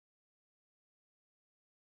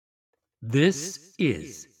This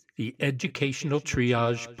is the Educational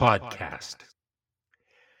Triage Podcast.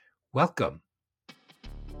 Welcome.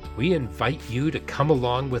 We invite you to come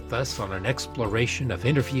along with us on an exploration of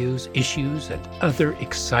interviews, issues, and other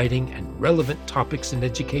exciting and relevant topics in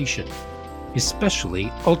education,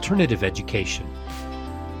 especially alternative education.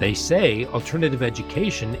 They say alternative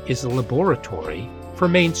education is a laboratory for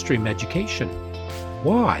mainstream education.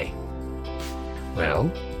 Why?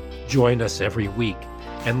 Well, join us every week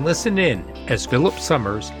and listen in as Philip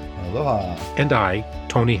Summers Aloha. and I,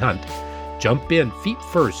 Tony Hunt, jump in feet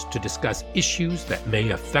first to discuss issues that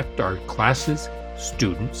may affect our classes,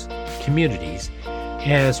 students, communities,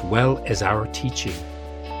 as well as our teaching.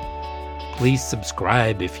 Please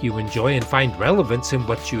subscribe if you enjoy and find relevance in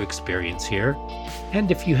what you experience here.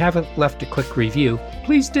 And if you haven't left a quick review,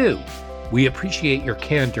 please do. We appreciate your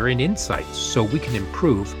candor and insights so we can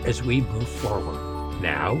improve as we move forward.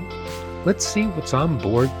 Now, let's see what's on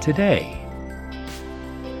board today.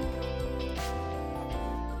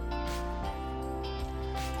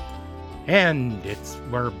 And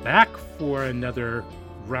we're back for another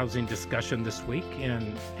rousing discussion this week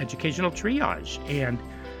in Educational Triage. And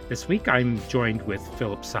this week I'm joined with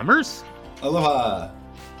Philip Summers. Aloha.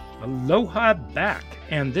 Aloha back.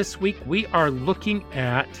 And this week we are looking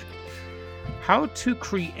at how to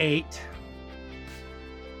create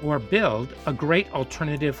or build a great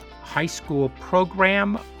alternative high school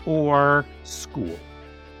program or school.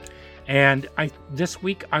 And this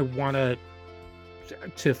week I want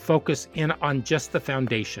to focus in on just the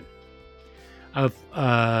foundation of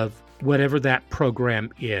whatever that program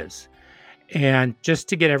is. And just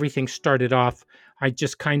to get everything started off, I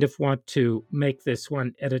just kind of want to make this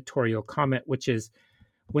one editorial comment, which is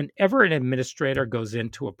whenever an administrator goes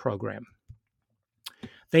into a program,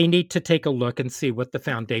 they need to take a look and see what the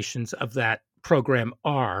foundations of that program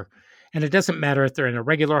are. And it doesn't matter if they're in a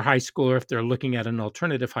regular high school or if they're looking at an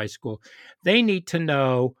alternative high school. They need to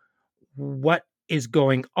know what is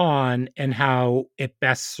going on and how it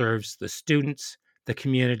best serves the students, the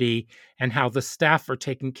community, and how the staff are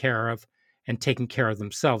taken care of and taking care of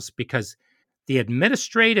themselves, because the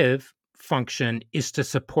administrative function is to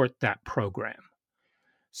support that program.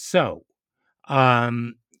 So,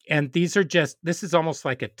 and this is almost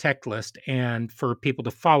like a tech list and for people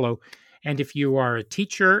to follow. And if you are a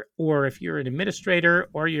teacher or if you're an administrator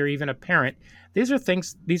or you're even a parent, these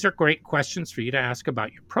are great questions for you to ask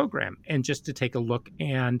about your program and just to take a look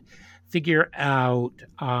and figure out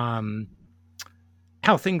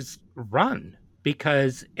how things run,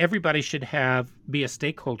 because everybody should be a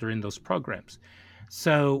stakeholder in those programs.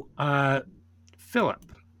 So, Philip.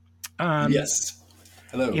 Yes.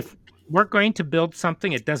 Hello. If we're going to build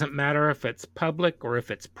something, it doesn't matter if it's public or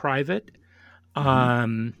if it's private.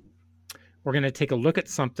 We're going to take a look at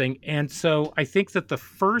something. And so I think that the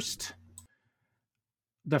first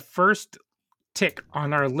tick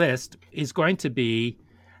on our list is going to be,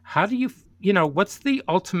 how do what's the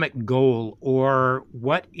ultimate goal, or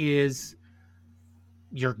what's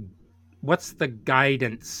the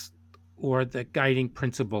guidance or the guiding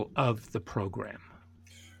principle of the program?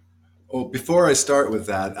 Well, before I start with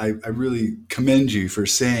that, I really commend you for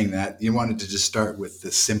saying that you wanted to just start with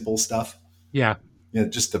the simple stuff. Yeah. Yeah,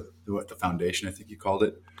 just the foundation, I think you called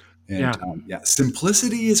it. And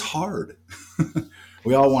simplicity is hard.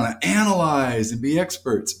 We all want to analyze and be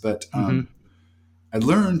experts, but I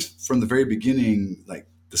learned from the very beginning, like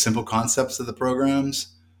the simple concepts of the program,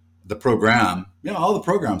 all the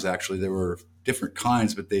programs actually, there were different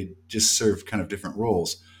kinds, but they just served kind of different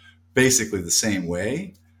roles, basically the same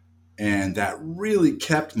way. And that really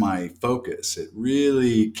kept my focus. It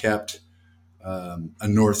really kept a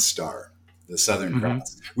North Star, the Southern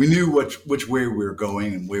Cross. We knew which way we were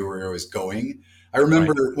going and where we were always going. I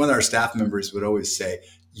remember one of our staff members would always say,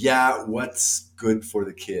 yeah, what's good for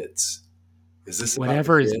the kids? Is this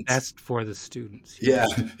whatever is best for the students? Yeah.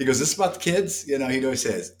 He goes, this about the kids? He'd always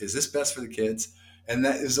say, is this best for the kids? And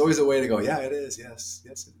that is always a way to go, yeah, it is. Yes.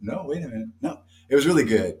 No, wait a minute. No, it was really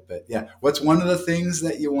good. But yeah, what's one of the things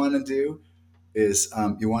that you want to do is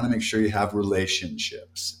you want to make sure you have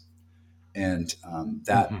relationships. And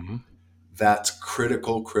that's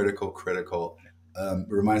critical. It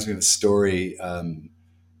reminds me of a story.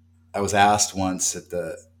 I was asked once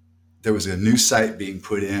there was a new site being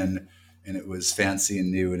put in, and it was fancy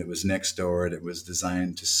and new, and it was next door, and it was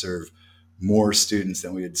designed to serve more students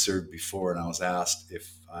than we had served before. And I was asked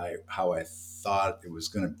how I thought it was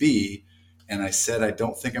going to be. And I said, I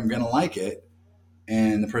don't think I'm going to like it.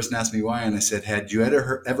 And the person asked me why. And I said, had you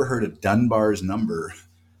ever heard of Dunbar's number?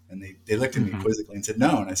 And they looked at me quizzically and said,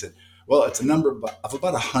 no. And I said, well, it's a number of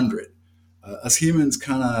about 100. Us humans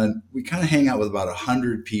we kind of hang out with about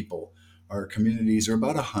 100 people our communities are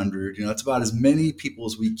about 100. It's about as many people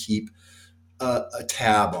as we keep a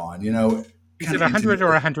tab on, Is kind it of 100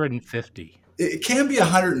 or intimately. 150? It can be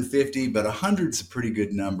 150, but 100 is a pretty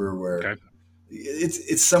good number where Okay.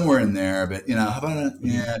 it's somewhere in there. But how about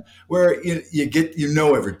Hmm. where you get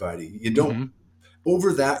everybody. You don't Hmm.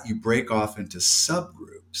 over that you break off into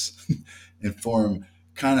subgroups and form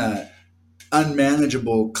kind of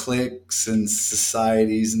unmanageable cliques and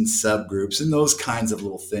societies and subgroups and those kinds of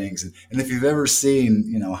little things. And if you've ever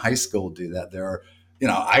seen, high school do that, there are,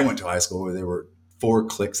 I went to high school where there were 4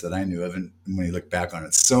 cliques that I knew of. And when you look back on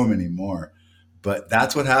it, so many more. But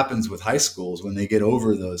that's what happens with high schools when they get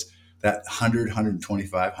over that 100,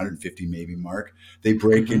 125, 150 maybe mark. They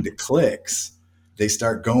break Hmm. into cliques. They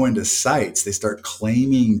start going to sites. They start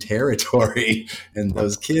claiming territory, and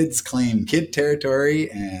those kids claim kid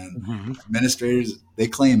territory, and Hmm. administrators, they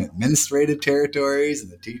claim administrative territories,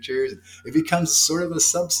 and the teachers. It becomes sort of a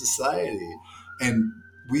sub society, and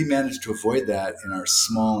we managed to avoid that in our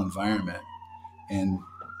small environment. And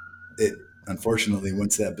it, unfortunately,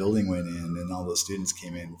 once that building went in and all those students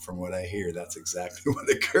came in, from what I hear, that's exactly what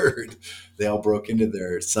occurred. They all broke into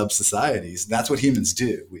their sub societies. That's what humans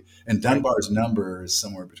do. And Right. Dunbar's number is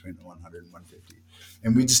somewhere between 100 and 150,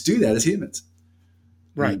 and we just do that as humans.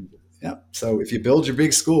 Right. And yeah, so if you build your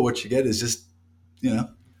big school, what you get is just, you know,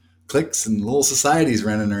 cliques and little societies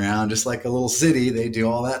running around, just like a little city. They do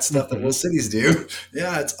all that stuff that little Hmm. cities do.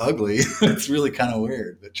 Yeah, it's ugly. It's really kind of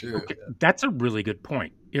weird, but true. Okay. That's a really good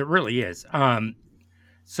point. It really is.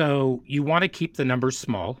 So you want to keep the numbers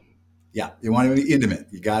small. Yeah, you want to be intimate.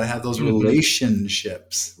 You got to have those Hmm.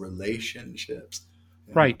 relationships. Relationships.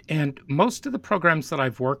 Yeah. Right. And most of the programs that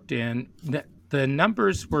I've worked in, the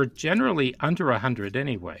numbers were generally under 100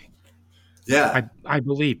 anyway. Yeah. I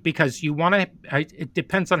believe because you want to. It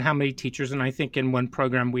depends on how many teachers, and I think in one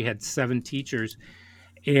program we had 7 teachers,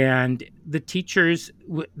 and the teachers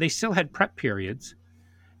they still had prep periods,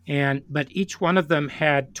 and but each one of them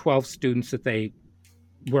had 12 students that they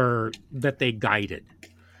guided,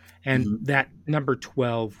 and Hmm. that number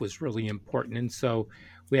 12 was really important. And so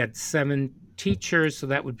we had 7 teachers, so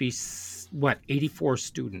that would be what 84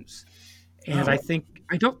 students, and Oh,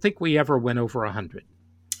 I don't think we ever went over 100.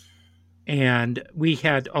 And we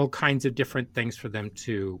had all kinds of different things for them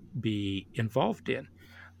to be involved in,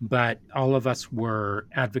 but all of us were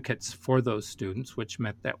advocates for those students, which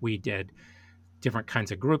meant that we did different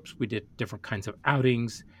kinds of groups, we did different kinds of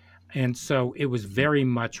outings, and so it was very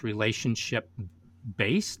much relationship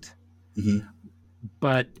based. hmm.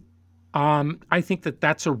 But I think that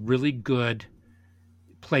that's a really good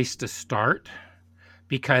place to start,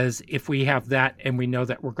 because if we have that and we know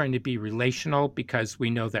that we're going to be relational, because we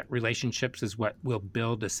know that relationships is what will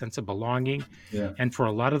build a sense of belonging, Yeah. and for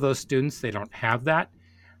a lot of those students they don't have that.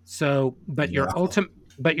 So Yeah.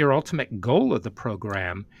 but your ultimate goal of the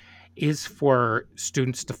program is for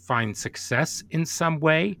students to find success in some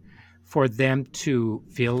way, for them to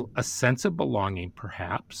feel a sense of belonging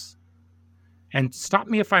perhaps. And stop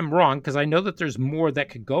me if I'm wrong, because I know that there's more that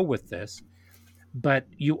could go with this, but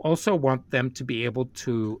you also want them to be able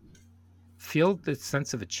to feel the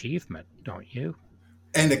sense of achievement, don't you?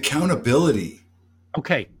 And accountability.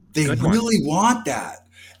 Okay, They good one. really want that.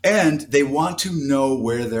 And they want to know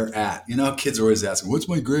where they're at. Kids are always asking, what's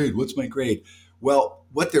my grade? What's my grade? Well,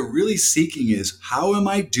 what they're really seeking is, how am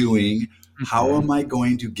I doing? How Hmm. am I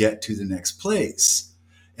going to get to the next place?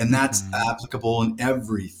 And that's Hmm. applicable in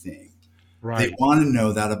everything. They Right. want to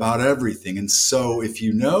know that about everything. And so if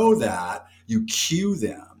you know that, you cue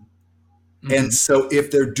them. And Hmm. so if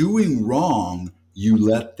they're doing wrong, you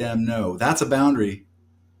let them know. That's a boundary.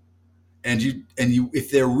 And you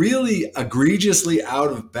if they're really egregiously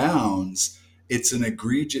out of bounds, it's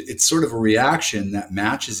sort of a reaction that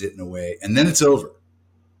matches it in a way, and then it's over.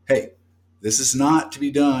 Hey, this is not to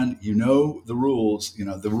be done. The rules.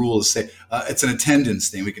 The rules say it's an attendance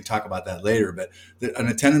thing. We can talk about that later, but an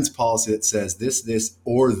attendance policy that says this,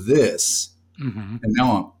 or this, Hmm. and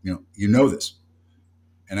now I'm this,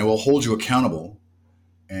 and I will hold you accountable.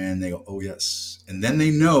 And they go, oh, yes. And then they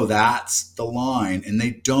know that's the line, and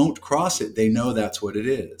they don't cross it. They know that's what it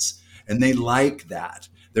is. And they like that.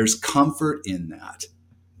 There's comfort in that.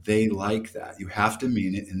 They like that. You have to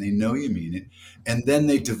mean it, and they know you mean it. And then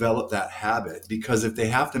they develop that habit, because if they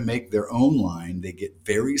have to make their own line, they get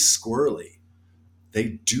very squirrely.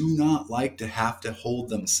 They do not like to have to hold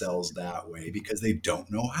themselves that way because they don't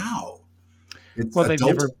know how. It's Well,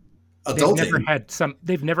 adulting.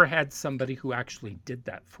 they've never had somebody who actually did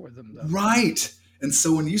that for them though. Right. And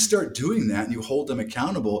so when you start doing that and you hold them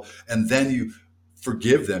accountable, and then you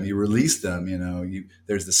forgive them, you release them,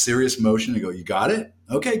 there's the serious motion to go, you got it?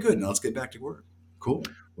 Okay, good. Now let's get back to work. Cool.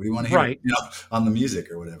 What do you want to hear? Right. On the music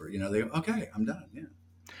or whatever. They go, okay, I'm done. Yeah.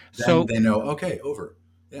 Then So, they know, okay, over.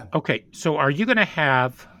 Yeah. okay. So are you going to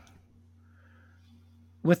have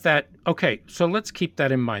with that? Okay. So let's keep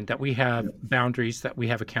that in mind that we have Yeah. boundaries, that we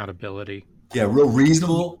have accountability. Yeah. Real We, we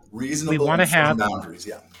reasonable want to and firm have boundaries.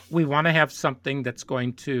 Yeah. we want to have something that's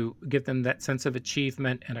going to give them that sense of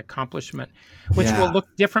achievement and accomplishment, which will Yeah. look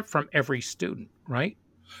different from every student, right?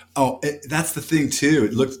 Oh, that's the thing too.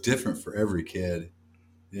 It looks different for every kid.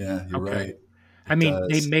 Yeah, you're Okay. right. I It mean,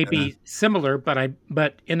 they does. may And be similar,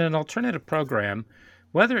 but in an alternative program,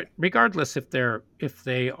 whether regardless if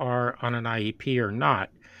they are on an IEP or not,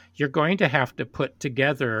 you're going to have to put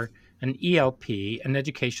together an ELP, an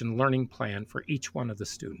education learning plan for each one of the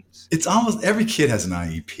students. it's almost every kid has an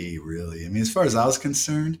IEP, really. I mean, as far as I was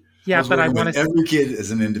concerned, I Yeah, was but I working want with to every kid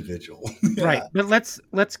as an individual. right, Yeah. but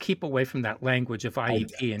let's keep away from that language of I,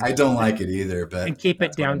 IEP I don't like it either, and but keep it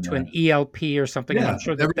that's what I down to an meant. ELP or something, and I'm Yeah.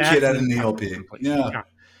 sure that Every that kid had needs an to have ELP. someplace. Yeah. Yeah. Yeah.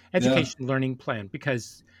 Education learning plan,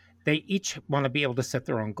 because they each want to be able to set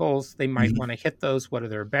their own goals. They might Mhm. want to hit those. What are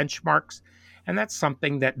their benchmarks? And that's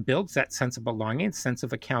something that builds that sense of belonging, sense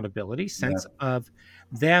of accountability, Yeah. sense of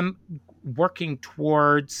them working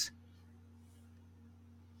towards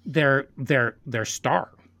their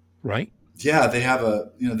star, right? Yeah. They have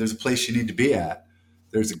there's a place you need to be at.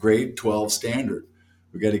 There's a grade 12 standard.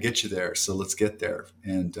 We got to get you there. So let's get there.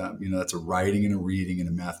 And, that's a writing and a reading and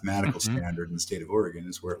a mathematical Hmm. standard in the state of Oregon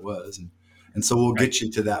is where it was. And so we'll Right. get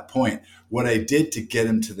you to that point. What I did to get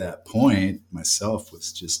him to that point myself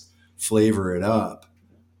was just flavor it up.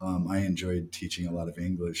 I enjoyed teaching a lot of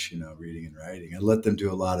English, reading and writing. I let them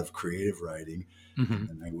do a lot of creative writing, and Hmm.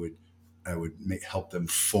 then I would help them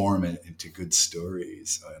form it into good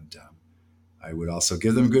stories. And I would also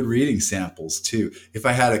give them good reading samples too. If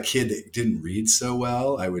I had a kid that didn't read so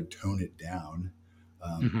well, I would tone it down.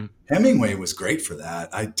 Hmm. Hemingway was great for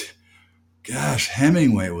that. Gosh,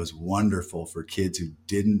 Hemingway was wonderful for kids who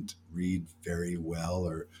didn't read very well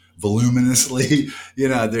or voluminously.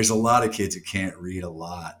 There's a lot of kids who can't read a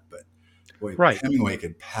lot, but boy, Right. Hemingway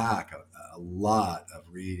could pack a lot of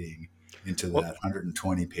reading into Well, that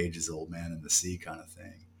 120 pages Old Man and the Sea kind of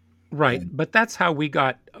thing. right. And, But that's how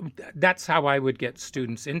I would get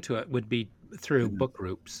students into it, would be through and book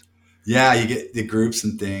groups. yeah, you get the groups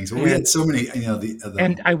and things. Well, we And had so many, the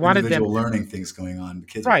and I wanted them individual learning things going on. The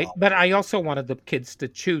kids were right, all, but I also wanted the kids to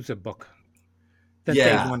choose a book that they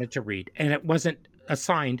yeah. wanted to read, and it wasn't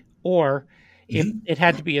assigned, or if Mhm. it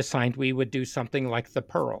had to be assigned, we would do something like The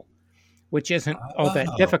Pearl, which isn't all that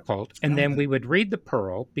Oh, difficult, and then okay. we would read The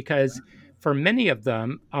Pearl because for many of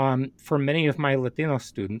them, for many of my Latino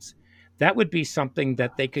students, that would be something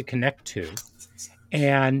that they could connect to,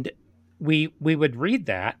 and we would read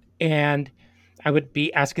that, and I would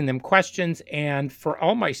be asking them questions, and for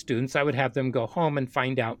all my students, I would have them go home and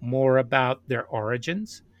find out more about their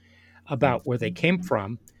origins, about where they came Mhm.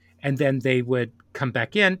 from, and then they would come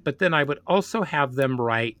back in. But then I would also have them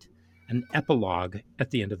write an epilogue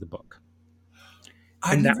at the end of the book,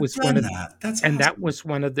 I've and that never was done that. That's awesome.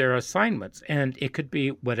 one of their assignments, and it could be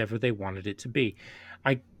whatever they wanted it to be.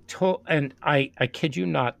 I kid you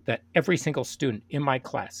not that every single student in my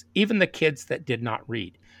class, even the kids that did not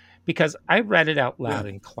read, because I read it out Yeah. loud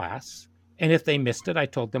in class, and if they missed it, I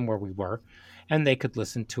told them where we were, and they could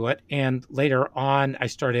listen to it. And later on, I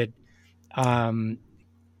started um,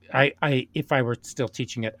 I if I were still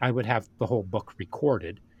teaching it, I would have the whole book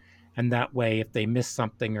recorded, and that way, if they missed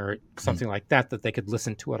something or Mhm. something like that, that they could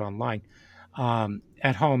listen to it online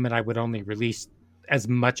at home, and I would only release as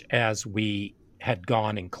much as we had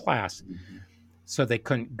gone in class, Mhm. so they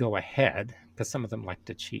couldn't go ahead because some of them like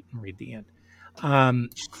to cheat and read the end. Um,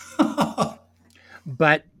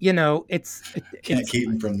 but Can't keep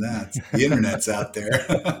them from that. The internet's out there.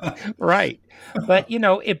 right. But,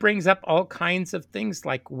 it brings up all kinds of things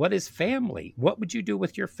like what is family? What would you do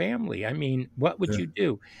with your family? I mean, what would Yeah. you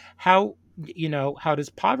do? How does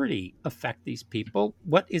poverty affect these people?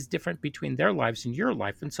 What is different between their lives and your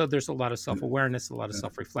life? And so there's a lot of Yeah. self-awareness, a lot of Yeah.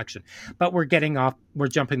 self-reflection. But we're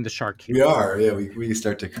jumping the shark here. We are, yeah. We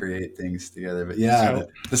start to create things together, but yeah, So, the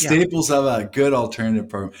yeah. staples of a good alternative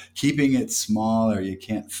program, keeping it small, or you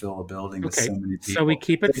can't fill a building with Okay. so many So we people.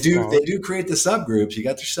 keep it They small. do create the subgroups. You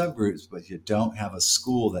got their subgroups, but you don't have a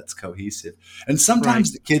school that's cohesive. And Right.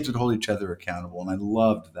 sometimes the kids would hold each other accountable, and I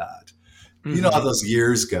loved that. You know how Hmm. those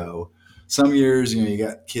years go. Some years, you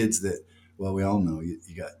got kids that, well, we all know you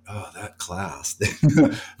got, oh, that class.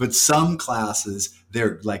 But some classes,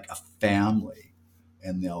 they're like a family,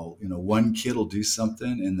 and they'll, one kid will do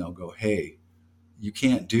something and they'll go, hey, you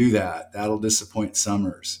can't do that. That'll disappoint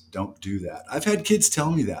Summers. Don't do that. I've had kids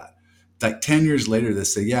tell me that. like 10 years later, they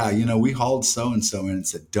say, yeah, we hauled so and so in and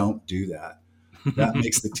said, don't do that. That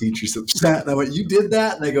makes the teachers upset. And I went, you did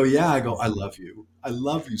that? And they go, yeah. I go, I love you. I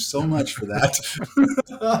love you so much for that.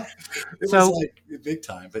 It was So like big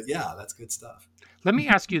time. But yeah, that's good stuff. let me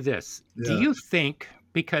ask you this. Do Yeah. you think,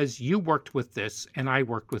 because you worked with this and I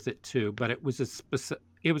worked with it too, but it was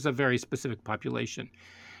a very specific population.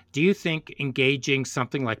 Do you think engaging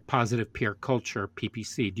something like positive peer culture,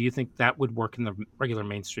 PPC, do you think that would work in the regular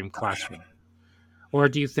mainstream classroom? Or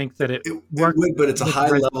do you think that it It works would, but it's a with high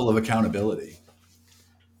level of accountability.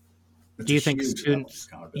 It's do a you think huge level of students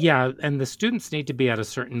accountability. yeah, and the students need to be at a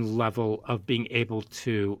certain level of being able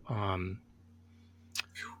to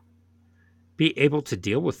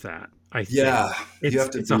deal with that, I think. Yeah, you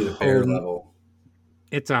have to It's a be at a bear whole level.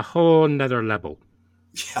 it's a whole nother level.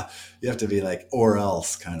 Yeah, you have to be like, or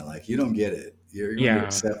else, kind of like, you don't get it. You're going to Yeah,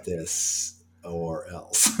 accept this, or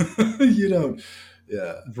else. You don't.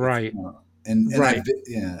 Yeah, it's right, and right.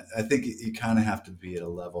 I think you kind of have to be at a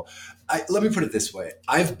level. Let me put it this way: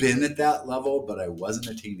 I've been at that level, but I wasn't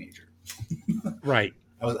a teenager. Right.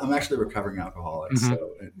 I'm actually a recovering alcoholic, Mhm.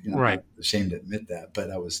 so I'm Right. not ashamed to admit that.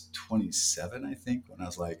 But I was 27, I think, when I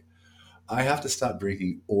was like, I have to stop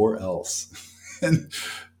drinking, or else. and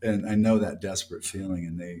and I know that desperate feeling.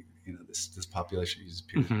 And they, this population uses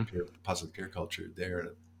Mhm. positive peer culture. They're in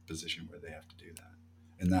a position where they have to do that,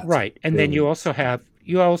 and that's Right. And then really you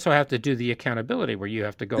also have to do the accountability where you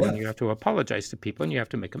have to go yeah. and you have to apologize to people and you have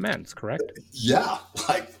to make amends, correct? Yeah,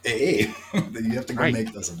 like AA. You have to go Right.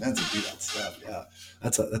 make those events and do that stuff. Yeah,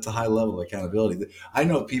 that's a high level of accountability. I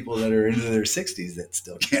know people that are into their 60s that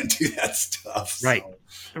still can't do that stuff. Right.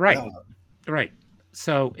 So Right. yeah, Right.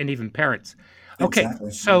 So, and even parents. Okay. exactly.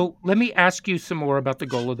 Yeah. So, let me ask you some more about the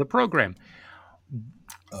goal of the program.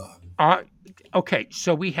 Uh, Uh, okay.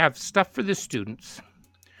 So, we have stuff for the students.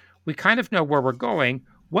 We kind of know where we're going.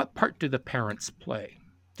 What part do the parents play?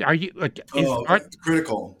 Are you is oh, are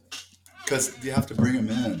critical, because you have to bring them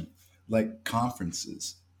in, like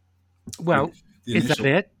conferences. The, well, the is that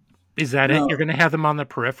initial it? Is that it? You're no, going to have them on the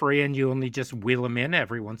periphery and you only just wheel them in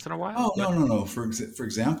every once in a while? oh What? no. For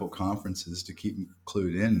example, conferences to keep them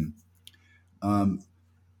clued in. Um,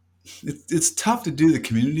 it's tough to do the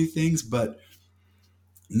community things, but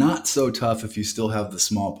not so tough if you still have the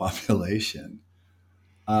small population.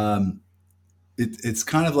 Um, it's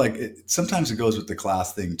kind of like sometimes it goes with the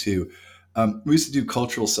class thing too. We used to do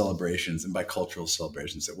cultural celebrations, and by cultural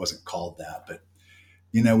celebrations, it wasn't called that, but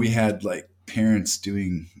we had like parents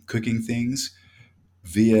doing cooking things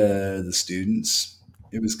via the students.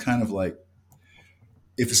 It was kind of like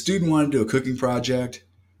if a student wanted to do a cooking project,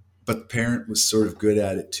 but the parent was sort of good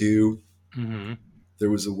at it too, Hmm. there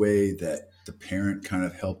was a way that the parent kind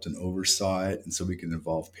of helped and oversaw it, and so we could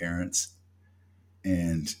involve parents.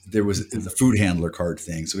 And there was Hmm. a food handler card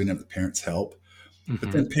thing, so we didn't have the parents help, but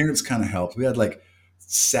Hmm. then parents kind of helped. We had like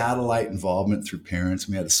satellite involvement through parents.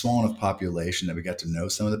 We had a small enough population that we got to know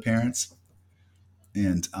some of the parents.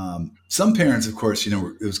 And some parents, of course, it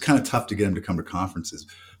was kind of tough to get them to come to conferences,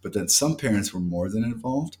 but then some parents were more than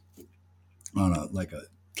involved on a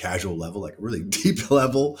casual level, like a really deep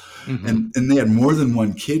level. Hmm. And they had more than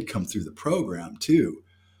one kid come through the program too,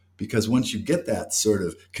 because once you get that sort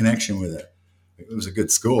of connection with it was a good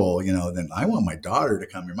school, then I want my daughter to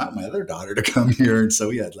come here, my other daughter to come here. And so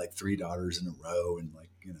we had like three daughters in a row, and like,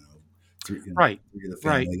 three, Right. three of the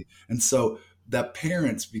Right. family. And so that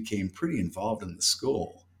parents became pretty involved in the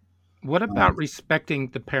school. What Um, about respecting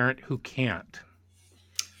the parent who can't?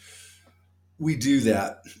 we do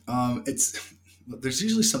that. There's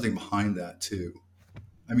usually something behind that too.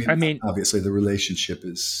 I I mean, mean, obviously the relationship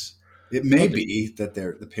is, it may well, be that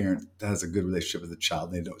the parent has a good relationship with the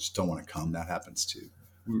child. And they just don't want to come. That happens too.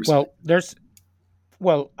 We respect. well, there's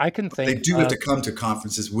I can They think do have of to come to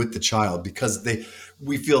conferences with the child because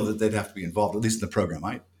we feel that they'd have to be involved, at least in the program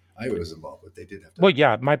I was involved with. They did have to. well,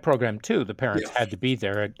 yeah, my program too. The Yeah, parents had to be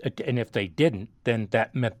there, and if they didn't, then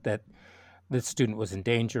that meant that the student was in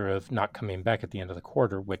danger of not coming back at the end of the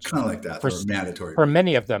quarter. Which, kind of like that, for or mandatory. for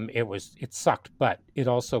many of them, it sucked, but it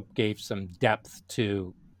also gave some depth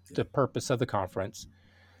to Yeah. the purpose of the conference,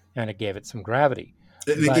 and it gave it some gravity.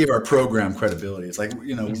 And it But gave our program credibility. It's like,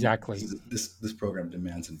 exactly, this program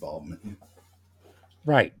demands involvement.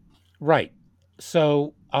 right, right.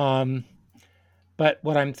 So, but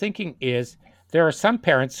what I'm thinking is there are some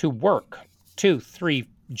parents who work two, three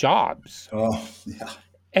jobs Oh, yeah.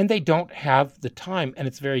 and they don't have the time and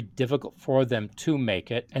it's very difficult for them to make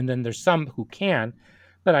it. And then there's some who can,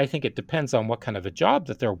 but I think it depends on what kind of a job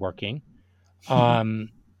that they're working. Um,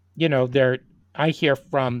 there I hear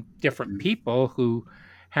from different people who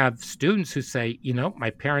have students who say, my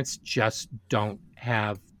parents just don't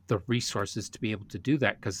have the resources to be able to do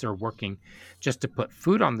that because they're working just to put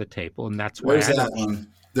food on the table. And that's why There's I that don't. one.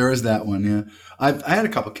 There is that one. Yeah, I had a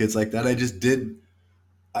couple kids like that. I just did.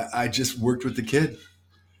 I just worked with the kid.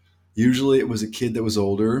 Usually, it was a kid that was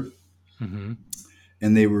older, Hmm.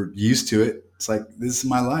 and they were used to it. It's like, this is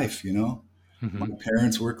my life, you know. My Hmm.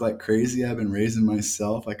 parents work like crazy. I've been raising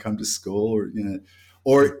myself. I come to school,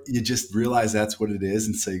 or you just realize that's what it is,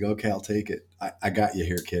 and so you go, okay, I'll take it. I got you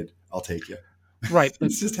here, kid. I'll take you. Right, It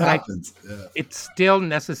just but happens. Yeah. it's still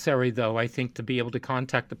necessary, though, I think, to be able to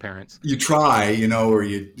contact the parents. You try, or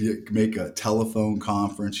you make a telephone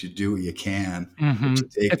conference. You do what you can, but Hmm.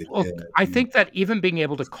 you take the Well, kid. I think that even being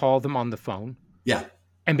able to call them on the phone Yeah,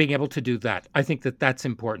 and being able to do that, I think that that's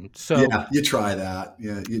important. So, yeah, you try that.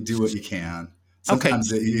 Yeah, you do what you can. okay. Sometimes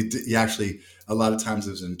you actually, a lot of times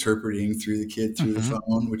there's interpreting through the kid through the Hmm.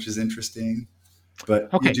 phone, which is interesting. But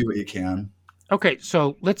you Okay. do what you can. Okay.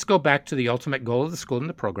 So let's go back to the ultimate goal of the school and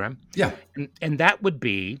the program. Yeah. And that would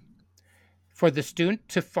be for the student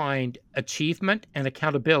to find achievement and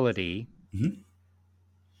accountability Hmm.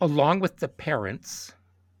 along with the parents,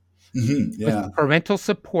 with Yeah. parental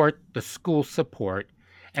support, the school support.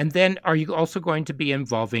 And then are you also going to be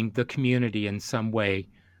involving the community in some way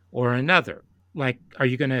or another? Like, are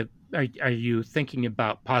you thinking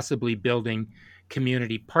about possibly building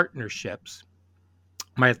community partnerships?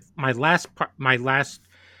 My last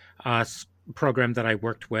program that I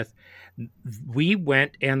worked with, we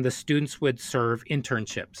went and the students would serve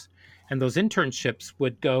internships, and those internships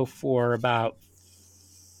would go for about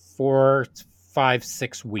 4, 5,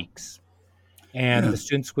 6 weeks, and Yeah. the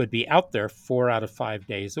students would be out there 4 out of 5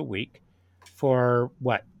 days a week for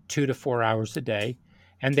what 2 to 4 hours a day,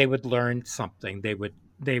 and they would learn something. They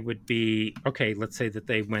would be okay. Let's say that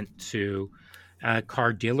they went to a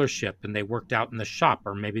car dealership and they worked out in the shop,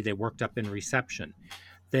 or maybe they worked up in reception.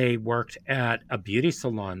 They worked at a beauty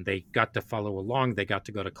salon. They got to follow along. They got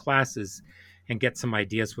to go to classes and get some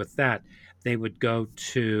ideas with that. They would go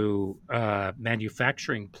to a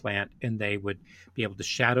manufacturing plant and they would be able to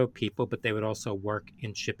shadow people, but they would also work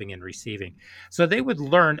in shipping and receiving. So they would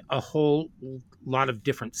learn a whole lot of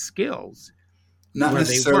different skills Not where they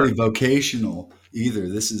necessarily worked. vocational either.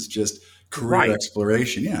 This is just career Right.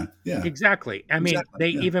 exploration. Yeah. Yeah. Exactly. I mean, Exactly. they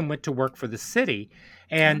Yeah. even went to work for the city,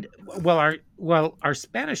 Yeah. and our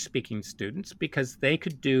Spanish speaking students, because they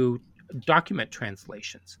could do document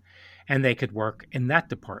translations, and they could work in that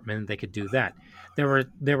department, and they could do that.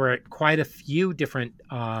 There were quite a few different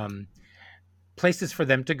places for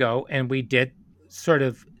them to go, and we did sort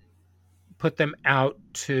of put them out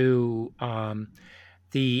to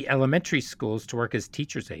the elementary schools to work as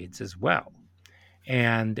teachers' aides as well.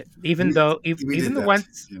 And even We, though we even did the that too.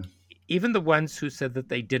 ones Yeah. even the ones who said that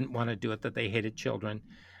they didn't want to do it, that they hated children,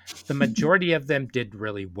 the majority of them did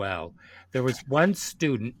really well. There was one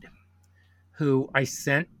student who I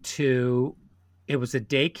sent to, it was a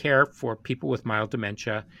daycare for people with mild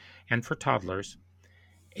dementia and for toddlers.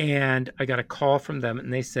 And I got a call from them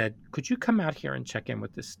and they said, "Could you come out here and check in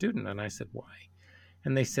with this student?" And I said, "Why?"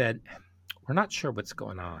 And they said, "We're not sure what's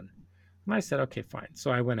going on." And I said, "Okay, fine." So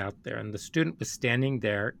I went out there and the student was standing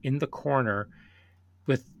there in the corner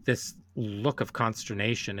with this look of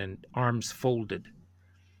consternation and arms folded.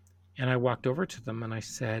 And I walked over to them and I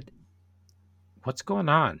said, "What's going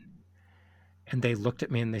on?" And they looked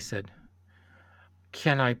at me and they said,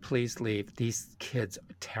 "Can I please leave? These kids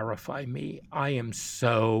terrify me. I am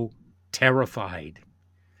so terrified."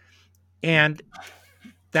 And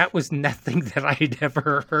that was nothing that I'd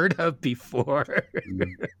ever heard of before.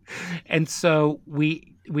 Mm. And so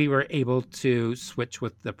we were able to switch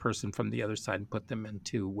with the person from the other side and put them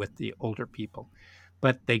into with the older people.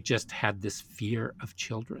 But they just had this fear of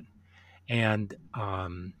children. And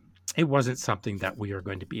it wasn't something that we were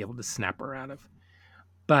going to be able to snap her out of.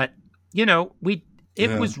 But we it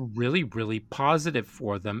Yeah. was really really positive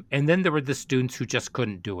for them. And then there were the students who just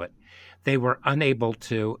couldn't do it. They were unable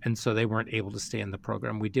to, and so they weren't able to stay in the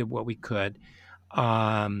program. We did what we could,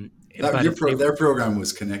 but if they Their program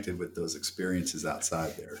was connected with those experiences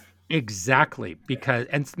outside there. exactly because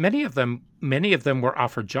and many of them were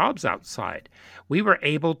offered jobs outside. We were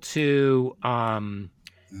able to. Yeah.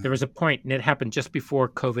 There was a point, and it happened just before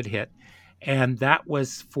COVID hit, and that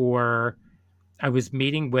was for I was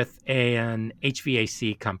meeting with an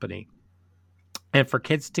HVAC company, and for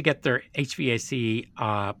kids to get their HVAC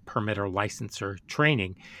permit or license or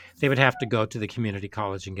training, they would have to go to the community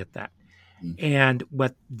college and get that. Mm. And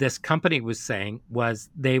what this company was saying was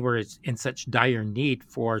they were in such dire need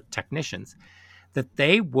for technicians that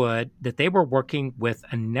they were working with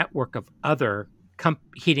a network of other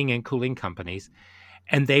heating and cooling companies,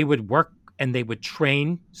 and they would work and they would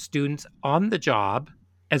train students on the job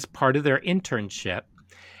as part of their internship,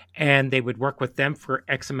 and they would work with them for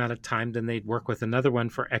X amount of time, then they'd work with another one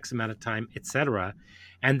for X amount of time, etc.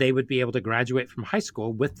 And they would be able to graduate from high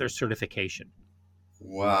school with their certification.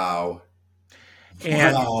 Wow.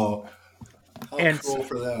 And Wow. How and cool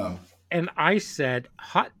for them. and I said,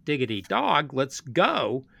 hot diggity dog, let's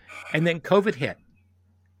go. And then COVID hit.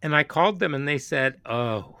 And I called them and they said,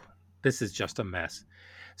 oh, this is just a mess.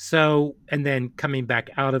 So, and then coming back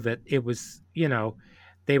out of it, it was,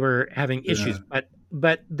 they were having Yeah. issues,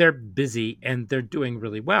 but they're busy and they're doing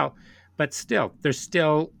really well. But still, there's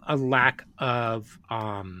still a lack of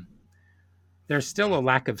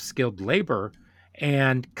skilled labor,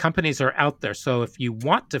 and companies are out there. So if you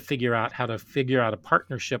want to figure out how to figure out a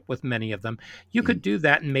partnership with many of them, you could do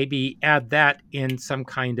that and maybe add that in some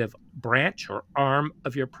kind of branch or arm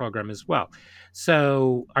of your program as well.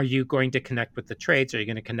 So are you going to connect with the trades? Are you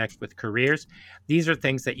going to connect with careers? These are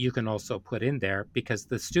things that you can also put in there because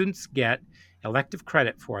the students get elective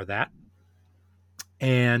credit for that.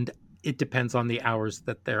 And it depends on the hours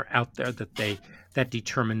that they're out there that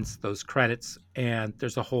determines those credits, and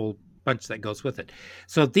there's a whole bunch that goes with it.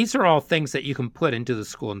 So these are all things that you can put into the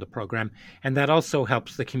school and the program, and that also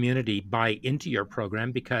helps the community buy into your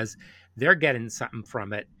program because they're getting something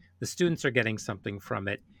from it, the students are getting something from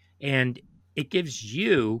it, and it gives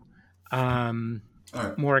you All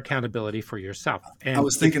right. more accountability for yourself. I And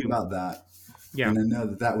was thinking about that. yeah. And I know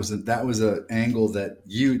that was an angle that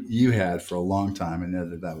you had for a long time. I know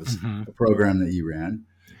that was Mhm. a program that you ran,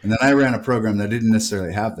 and then I ran a program that didn't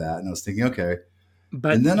necessarily have that. And I was thinking, okay.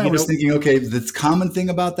 But And then I was thinking, okay, the common thing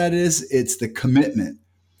about that is it's the commitment.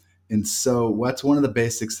 And so, what's one of the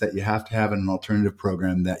basics that you have to have in an alternative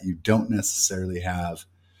program that you don't necessarily have,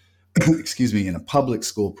 excuse me, in a public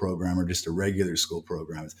school program or just a regular school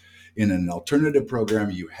program? In an alternative program,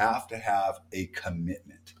 you have to have a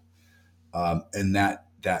commitment. And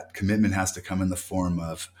that commitment has to come in the form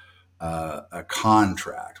of a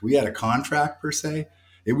contract. We had a contract per se.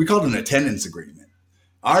 We called it an attendance agreement.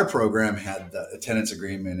 Our program had the attendance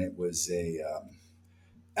agreement. It was a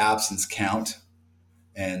absence count,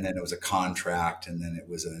 and then it was a contract, and then it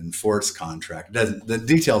was an enforced contract. The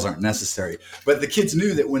details aren't necessary, but the kids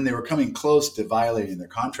knew that when they were coming close to violating their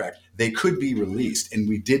contract, they could be released, and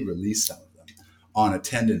we did release some of them on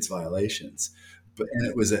attendance violations. And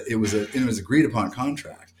it was agreed upon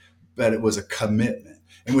contract, but it was a commitment.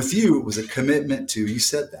 And with you, it was a commitment to, you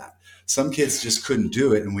said that some kids just couldn't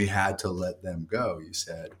do it and we had to let them go. You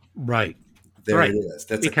said, right. there Right. it is.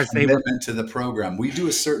 That's a Because they were commitment to the program. We do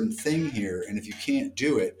a certain thing here. And if you can't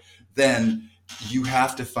do it, then you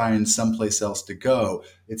have to find someplace else to go.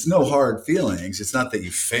 It's no hard feelings. It's not that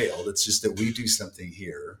you failed. It's just that we do something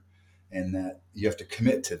here and that you have to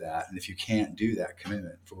commit to that. And if you can't do that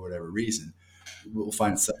commitment for whatever reason, we'll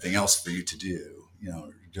find something else for you to do,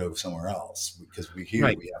 go somewhere else because we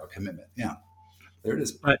right. have a commitment. Yeah, there it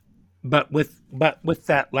is. But with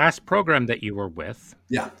that last program that you were with,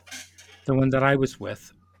 Yeah. the one that I was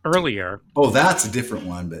with earlier, Oh, that's a different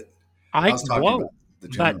one, but I was talking about the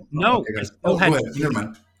but general. no, Okay, I go still ahead. had Go ahead. Never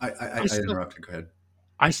mind. I still interrupted. Go ahead.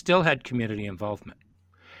 I still had community involvement.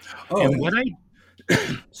 Oh, And what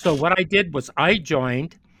I did was I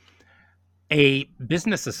joined a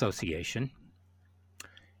business association,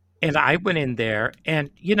 and I went in there, and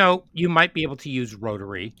you might be able to use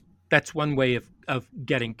Rotary. That's one way of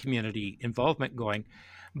getting community involvement going.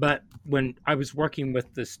 But when I was working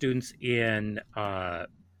with the students in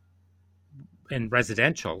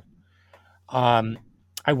residential, um,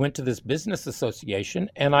 I went to this business association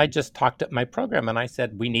and I just talked at my program and I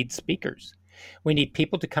said, we need speakers. We need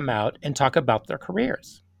people to come out and talk about their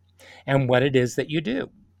careers and what it is that you do.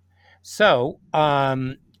 So,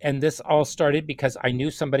 and this all started because I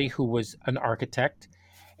knew somebody who was an architect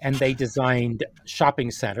and they designed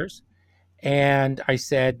shopping centers. And I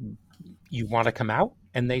said, you want to come out?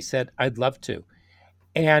 And they said, I'd love to.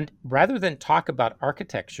 And rather than talk about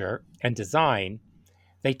architecture and design,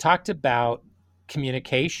 they talked about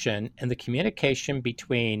communication and the communication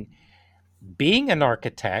between being an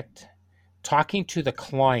architect, talking to the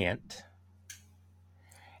client,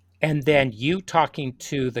 and then you talking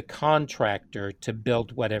to the contractor to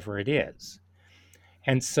build whatever it is.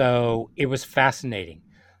 And so it was fascinating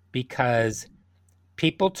because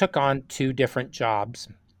people took on two different jobs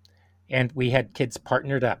and we had kids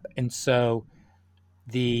partnered up. And so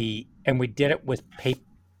and we did it with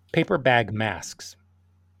paper bag masks.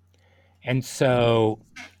 And so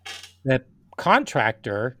the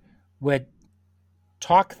contractor would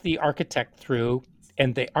talk the architect through,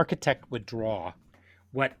 and the architect would draw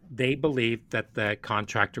what they believed that the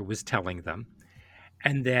contractor was telling them.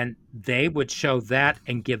 And then they would show that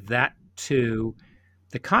and give that to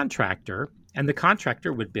the contractor, and the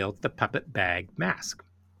contractor would build the puppet bag mask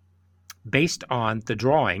based on the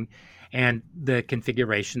drawing and the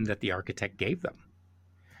configuration that the architect gave them.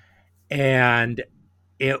 And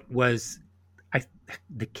it was, I,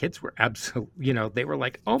 the kids were absolutely, they were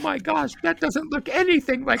like, oh my gosh, that doesn't look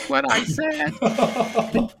anything like what I said.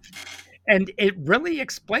 And it really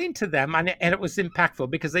explained to them, and it was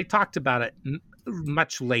impactful because they talked about it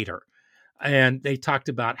much later. And they talked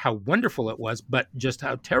about how wonderful it was, but just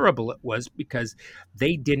how terrible it was because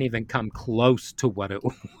they didn't even come close to what it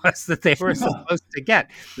was that they were supposed to get.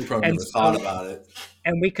 They probably And never thought about it.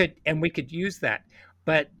 And we could use that.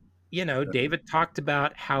 But, David talked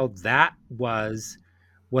about how that was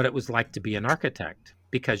what it was like to be an architect,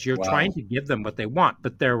 because you're trying Wow. to give them what they want,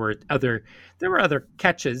 but there were other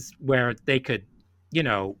catches where they could,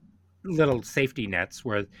 little safety nets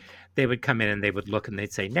where they would come in and they would look and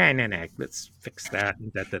they'd say, nah, nah, nah, let's fix that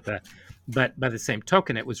and that. But by the same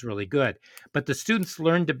token, it was really good. But the students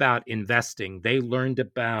learned about investing. They learned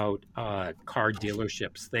about car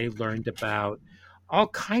dealerships. They learned about all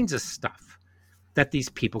kinds of stuff that these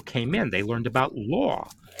people came in. They learned about law,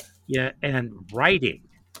 yeah, and writing.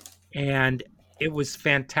 And it was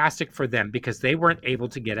fantastic for them because they weren't able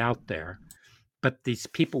to get out there, but these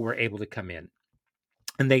people were able to come in.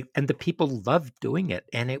 And the people loved doing it,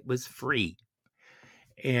 and it was free.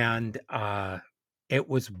 And it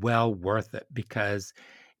was well worth it because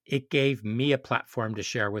it gave me a platform to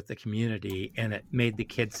share with the community, and it made the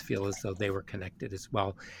kids feel as though they were connected as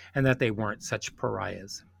well, and that they weren't such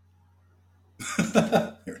pariahs.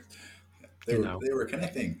 They were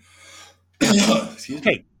connecting. Excuse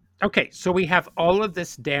Okay. me. Okay. So we have all of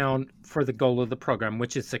this down for the goal of the program,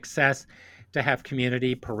 which is success, to have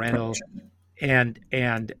community, parental, and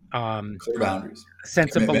Clear boundaries,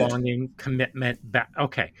 sense of commitment. belonging, commitment.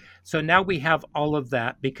 Okay. So now we have all of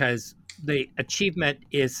that because the achievement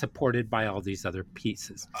is supported by all these other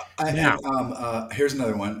pieces. Now, Here's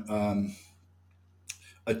another one.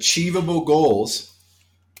 Achievable goals,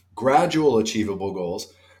 gradual achievable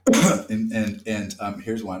goals, and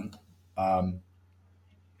here's one. I'm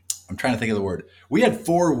trying to think of the word. We had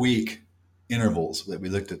 4-week intervals that we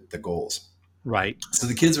looked at the goals. right. So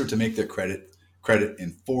the kids were to make their credit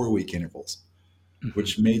in 4-week intervals,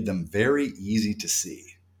 which made them very easy to see.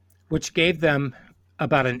 Which gave them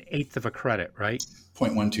about an eighth of a credit, right?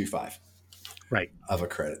 0.125 Right. of a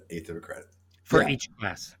credit, eighth of a credit. For each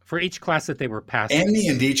class that they were passing. Any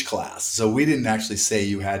in each class. So we didn't actually say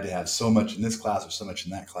you had to have so much in this class or so much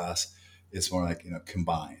in that class. It's more like,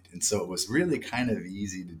 combined. And so it was really kind of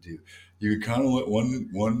easy to do. You could kind of let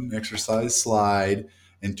one exercise slide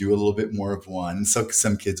and do a little bit more of one. And so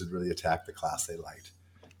some kids would really attack the class they liked.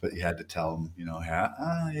 But you had to tell them,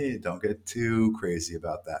 hey, don't get too crazy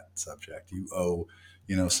about that subject. You owe,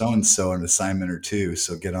 so-and-so an assignment or two.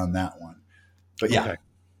 So get on that one. But yeah,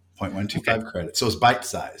 0.125 credit. So it's bite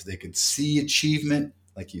size. They could see achievement,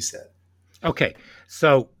 like you said. Okay.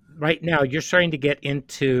 So right now you're starting to get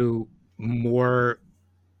into more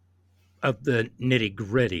of the nitty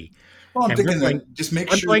gritty. Well, I'm thinking just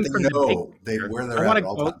make sure they know where they're at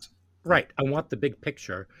all times. Right. I want the big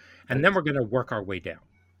picture. And then we're going to work our way down.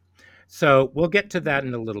 So we'll get to that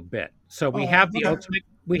in a little bit. So we have the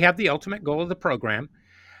ultimate goal of the program.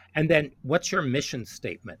 And then what's your mission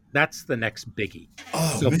statement? That's the next biggie.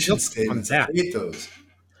 Oh, so mission statements. I hate those.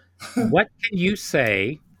 What can you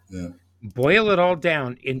say? Yeah. Boil it all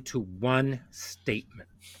down into one statement.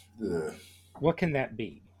 Yeah. What can that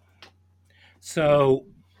be? So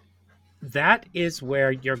that is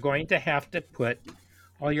where you're going to have to put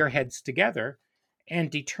all your heads together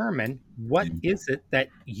and determine what is it that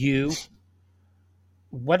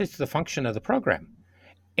what is the function of the program?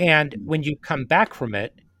 And when you come back from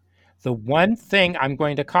it, the one thing I'm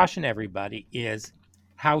going to caution everybody is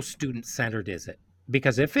how student-centered is it?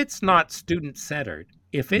 Because if it's not student-centered,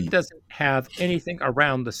 if it doesn't have anything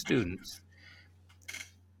around the students,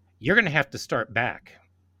 you're going to have to start back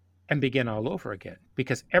and begin all over again,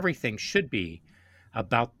 because everything should be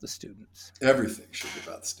about the students. Everything should be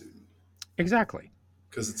about the student. Exactly.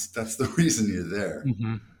 Because that's the reason you're there.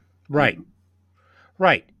 Mm-hmm. Right.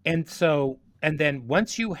 Right. And then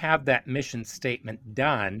once you have that mission statement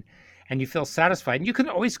done and you feel satisfied, and you can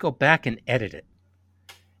always go back and edit it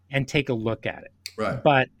and take a look at it. Right.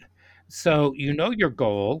 But so your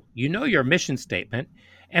goal, your mission statement,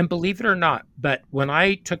 and believe it or not, but when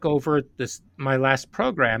I took over my last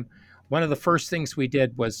program, one of the first things we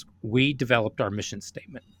did was we developed our mission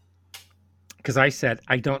statement. Because I said,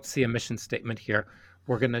 I don't see a mission statement here.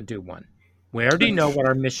 We're going to do one. We already know what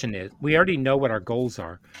our mission is. We already know what our goals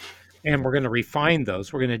are. and we're going to refine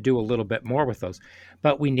those. We're going to do a little bit more with those,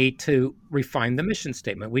 but we need to refine the mission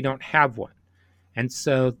statement. We don't have one. And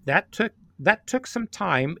so that took some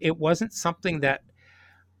time. It wasn't something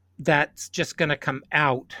that's just going to come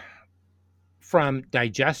out from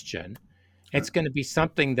digestion. It's going to be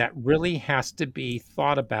something that really has to be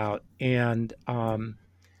thought about, and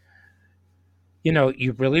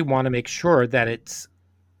you really want to make sure that it's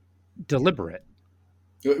deliberate.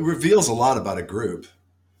 It reveals a lot about a group,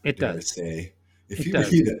 It dare I does. say. It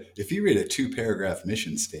does. If you read a 2-paragraph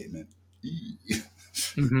mission statement, you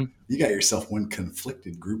Hmm. got yourself one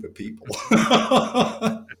conflicted group of people.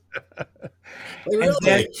 Like, And then,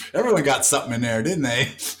 really? Everyone got something in there, didn't they?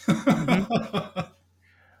 mhm.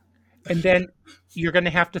 And then you're going to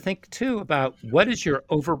have to think too about what is your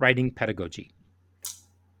overriding pedagogy.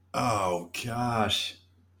 Oh gosh,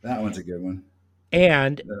 that one's a good one.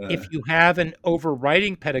 And Uh, if you have an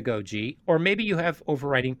overriding pedagogy, or maybe you have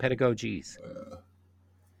overriding pedagogies,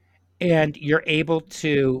 and you're able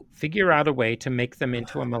to figure out a way to make them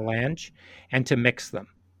into a melange and to mix them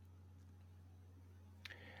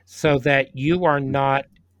so that you're not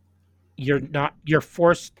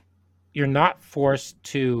forced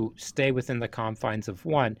to stay within the confines of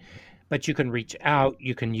one, but you can reach out,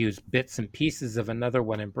 you can use bits and pieces of another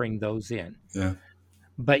one and bring those in. yeah.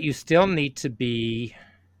 But you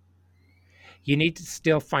need to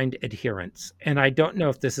still find adherence. And I don't know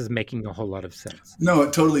if this is making a whole lot of sense. No,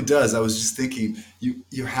 it totally does. I was just thinking,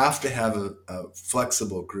 you have to have a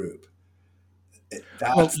flexible group. Well,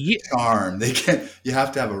 That's the charm. You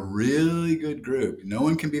have to have a really good group. No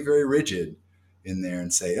one can be very rigid in there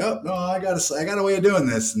and say, "Oh no, I got a way of doing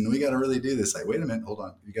this, and we got to really do this." Like, wait a minute, hold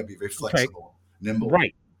on. You got to be very okay, flexible, nimble.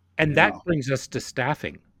 right. And Yeah. that brings us to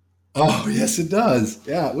staffing. Oh yes, it does.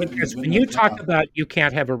 Yeah, Because when you wouldn't talk yeah. about you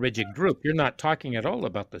can't have a rigid group, you're not talking at all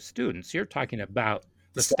about the students. You're talking about The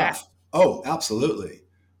the staff. staff. Oh, absolutely.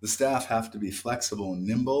 The staff have to be flexible and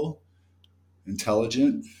nimble,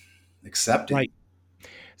 intelligent, accepting. Right.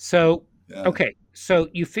 So, Yeah. okay. So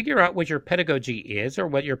you figure out what your pedagogy is or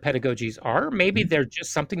what your pedagogies are. Maybe Mhm. they're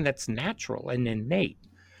just something that's natural and innate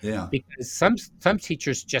Yeah. because some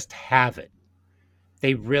teachers just have it.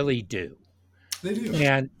 They really do. They do.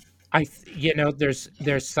 And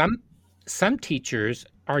there's some teachers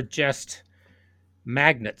are just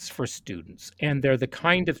magnets for students, and they're the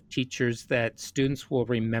kind of teachers that students will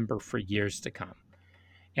remember for years to come.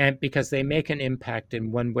 And because they make an impact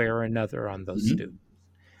in one way or another on those Hmm. students.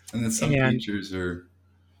 And then some And teachers are,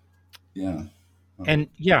 yeah. Oh, and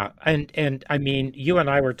yeah, and I mean, you and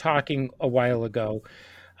I were talking a while ago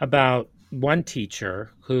about one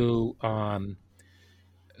teacher who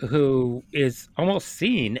is almost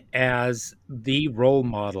seen as the role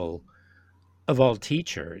model of all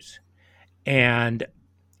teachers. And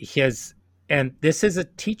his and this is a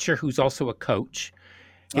teacher who's also a coach.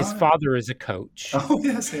 His oh, father is a coach, oh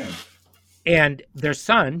yes, him. and his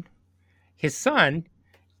son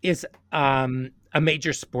is a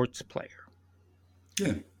major sports player.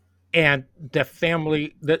 Yeah. And the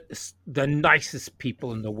family, the nicest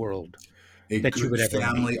people in the world A that you good would ever meet.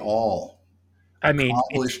 family, all I mean, it's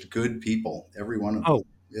accomplished, good people, every one of them. oh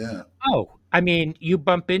Yeah. I mean, you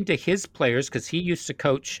bump into his players because he used to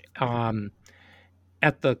coach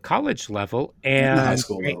at the college level And the high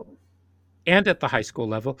school level. and at the high school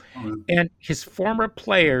level, Oh, yeah. and his former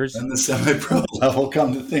players And the semi-pro level,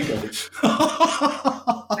 come to think of it.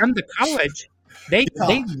 from the college, Yeah. they love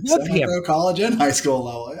him, Semi-pro, college, and high school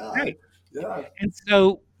level. Yeah. right? Yeah. And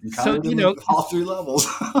so Encountered them at all 3 levels.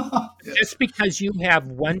 Yeah. just because you have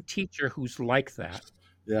one teacher who's like that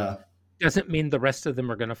Yeah. doesn't mean the rest of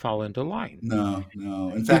them are going to fall into line. No, no.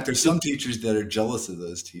 In You, fact, there's you, some teachers that are jealous of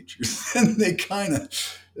those teachers, and they kind of,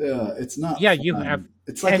 yeah, it's not yeah, you have, fun.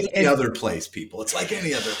 It's like and any other place, people. It's like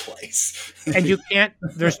any other place. you can't.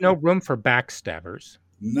 There's no room for backstabbers.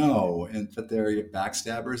 No, but there are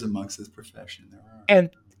backstabbers amongst this profession. There are. And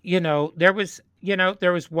there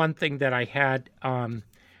was one thing that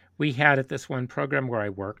we had at this one program where I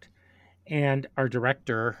worked, and our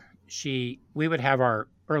director, we would have our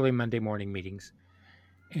early Monday morning meetings,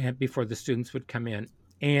 and before the students would come in,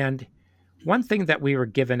 and one thing that we were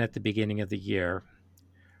given at the beginning of the year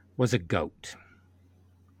was a goat.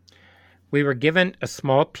 We were given a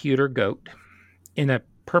small pewter goat in a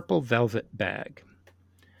purple velvet bag.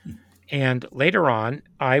 And later on,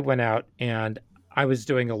 I went out and I was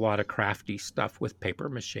doing a lot of crafty stuff with paper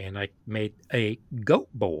mache, and I made a goat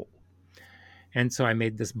bowl. And so I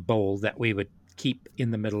made this bowl that we would keep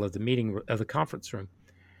in the middle of the conference room.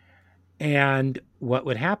 And what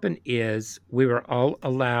would happen is we were all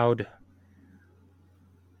allowed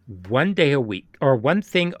one day a week or one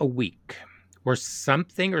thing a week. where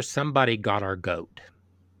something or somebody got our goat.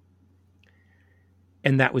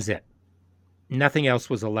 And that was it. Nothing else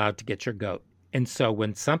was allowed to get your goat. And so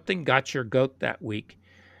when something got your goat that week,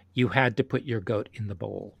 you had to put your goat in the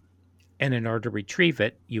bowl. And in order to retrieve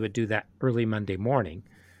it, you would do that early Monday morning,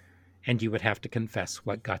 and you would have to confess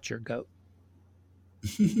what got your goat,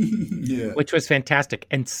 Yeah. which was fantastic.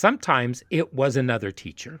 And sometimes it was another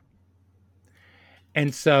teacher.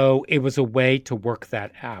 And so it was a way to work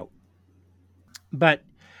that out. But,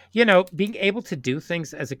 being able to do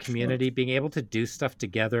things as a Sure. community, being able to do stuff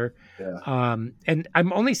together. Yeah. And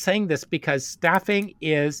I'm only saying this because staffing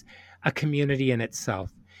is a community in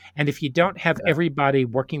itself. And if you don't have Yeah. everybody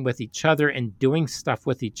working with each other and doing stuff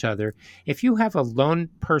with each other, if you have a lone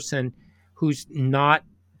person who's not,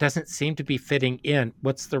 doesn't seem to be fitting in,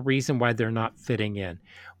 what's the reason why they're not fitting in?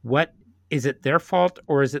 What is it their fault,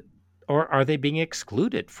 or are they being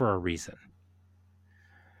excluded for a reason?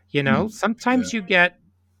 Mm. Yeah.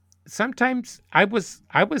 Sometimes I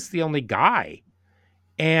was the only guy,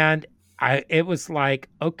 and it was like,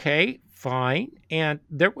 okay, fine, and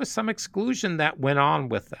there was some exclusion that went on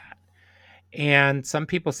with that. And some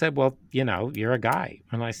people said, well, you're a guy.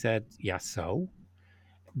 And I said, yeah, so,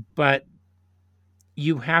 but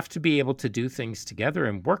you have to be able to do things together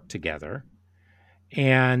and work together,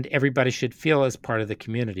 and everybody should feel as part of the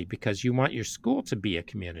community, because you want your school to be a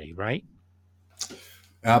community, right?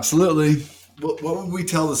 Absolutely. What would we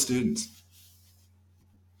tell the students?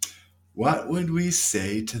 What would we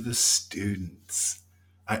say to the students?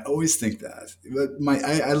 I always think that. But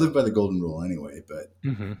I live by the golden rule anyway. But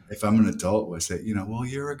Hmm. if I'm an adult, I say, well,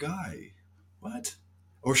 you're a guy. What?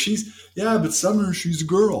 Or yeah, but Summer, she's a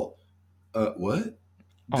girl. What?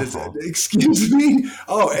 Uh-huh. Excuse me?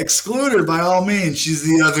 Oh, exclude her by all means. She's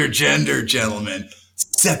the other gender, gentlemen.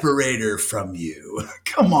 Separate her from you.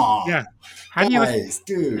 Come Yeah. on. How do you Guys,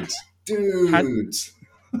 dudes, how dudes.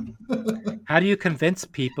 how do you convince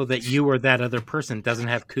people that you or that other person doesn't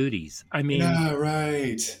have cooties? I mean, Yeah,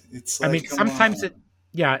 right. It's like, come sometimes on. it,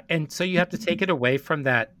 yeah, and so you have to take it away from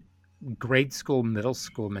that grade school, middle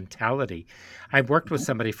school mentality. I've worked with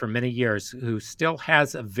somebody for many years who still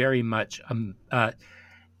has a very much,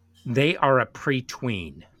 they are a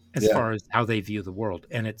pre-tween as Yeah. far as how they view the world,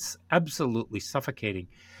 and it's absolutely suffocating.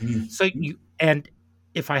 So Mhm. and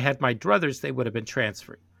if I had my druthers, they would have been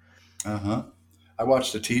transferred. Uh-huh. I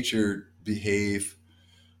watched a teacher behave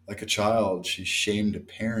like a child. She shamed a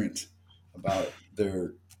parent about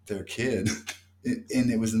their kid,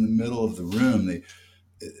 and it was in the middle of the room.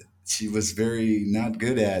 She was very not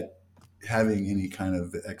good at having any kind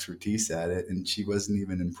of expertise at it, and she wasn't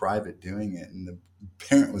even in private doing it. And the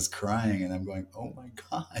parent was crying, and I'm going, "Oh my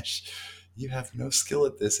gosh, you have no skill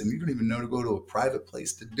at this, and you don't even know to go to a private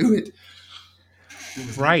place to do it." It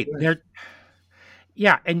was not Right. good.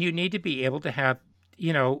 Yeah, and you need to be able to have,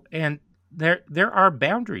 and there are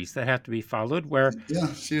boundaries that have to be followed, where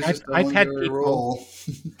Yeah, she was I've just I've owning had her people. role.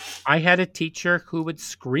 I had a teacher who would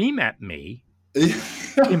scream at me in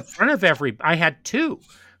Yeah, front of I had 2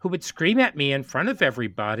 who would scream at me in front of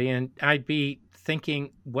everybody, and I'd be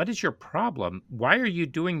thinking, "What is your problem? Why are you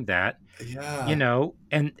doing that?" yeah,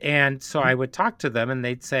 And so I would talk to them, and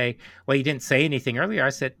they'd say, "Well, you didn't say anything earlier." I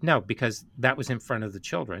said, "No, because that was in front of the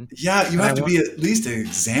children, yeah. You and I have to want." be at least an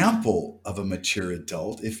example of a mature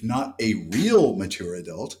adult, if not a real mature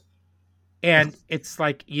adult. And it's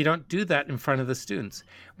like, you don't do that in front of the students.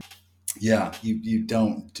 Yeah, you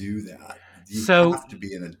don't do that. You So, have to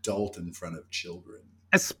be an adult in front of children.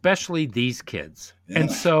 especially these kids. And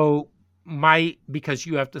Yeah, so because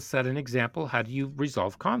you have to set an example, how do you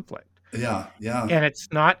resolve conflict? yeah, yeah. And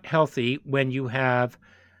it's not healthy when you have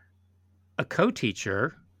a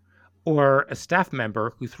co-teacher or a staff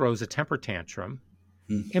member who throws a temper tantrum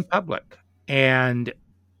Hmm. in public and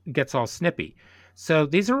gets all snippy. So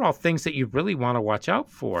these are all things that you really want to watch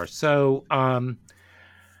out for. So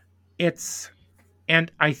it's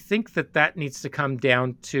and I think that needs to come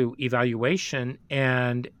down to evaluation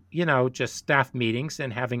and, just staff meetings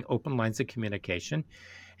and having open lines of communication,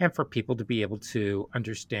 and for people to be able to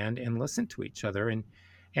understand and listen to each other,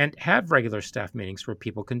 and have regular staff meetings where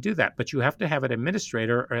people can do that. But you have to have an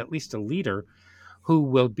administrator, or at least a leader, who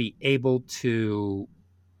will be able to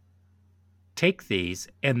take these,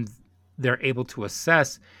 and they're able to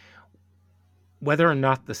assess whether or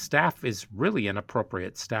not the staff is really an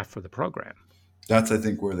appropriate staff for the program. That's, I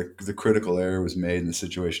think, where the critical error was made in the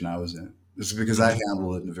situation I was in. This is because I Mhm.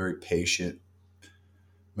 handled it in a very patient,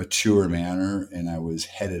 mature manner, and I was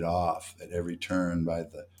headed off at every turn by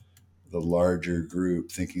the larger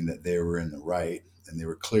group thinking that they were in the right, and they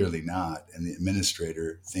were clearly not, and the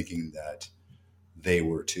administrator thinking that they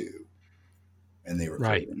were too, and they were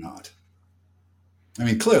Right. clearly not. I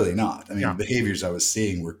mean, clearly not. I mean, Yeah. the behaviors I was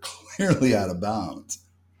seeing were clearly out of bounds,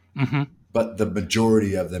 Hmm. but the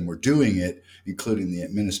majority of them were doing it, including the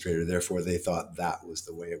administrator. Therefore, they thought that was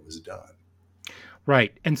the way it was done.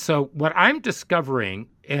 Right. And so what I'm discovering,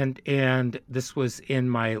 and this was in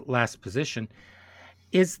my last position,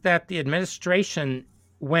 is that the administration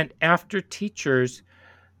went after teachers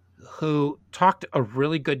who talked a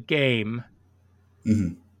really good game Hmm.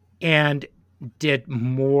 and did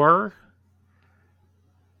more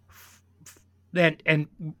than, and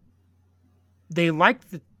they liked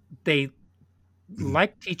they Hmm.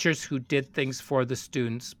 liked teachers who did things for the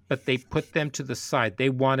students, but they put them to the side. They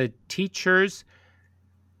wanted teachers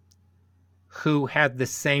who had the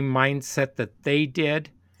same mindset that they did,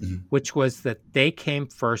 Hmm. which was that they came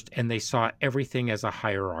first and they saw everything as a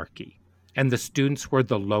hierarchy. And the students were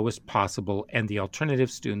the lowest possible, and the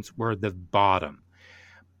alternative students were the bottom.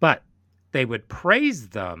 But they would praise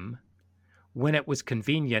them when it was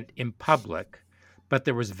convenient in public, but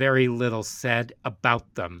there was very little said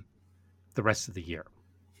about them the rest of the year.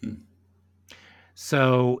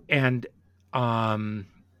 So, and um,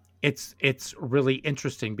 it's really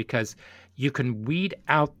interesting because you can weed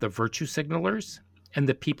out the virtue signalers and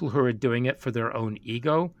the people who are doing it for their own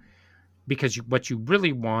ego, because what you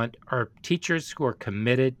really want are teachers who are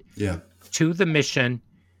committed Yeah. to the mission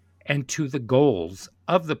and to the goals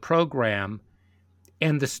of the program,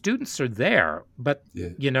 and the students are there, but Yeah.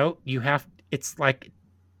 you have, it's like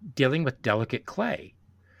dealing with delicate clay,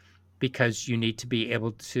 because you need to be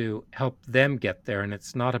able to help them get there, and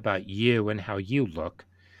it's not about you and how you look.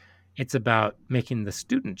 It's about making the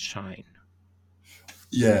student shine.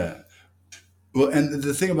 Yeah. Well, and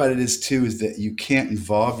the thing about it is too is that you can't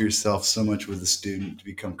involve yourself so much with the student to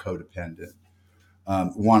become codependent.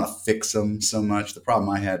 Want to fix them so much. The problem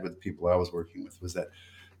I had with the people I was working with was that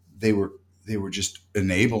they were they were just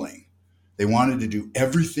enabling. They wanted to do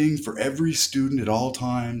everything for every student at all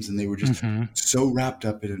times, and they were just Hmm. so wrapped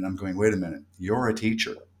up in it. And I'm going, wait a minute, you're a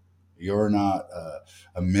teacher. You're not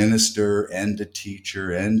a minister and a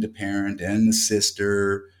teacher and a parent and a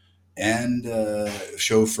sister and a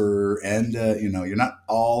chauffeur and you're not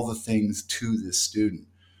all the things to this student.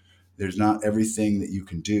 There's not everything that you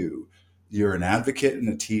can do. You're an advocate and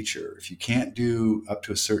a teacher. If you can't do up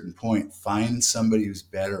to a certain point, find somebody who's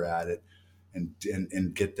better at it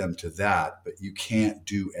and get them to that. But you can't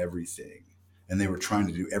do everything. And they were trying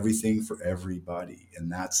to do everything for everybody. And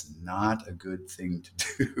that's not a good thing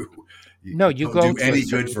to do. No, You you don't go do to a any good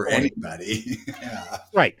certain for point. anybody. Yeah.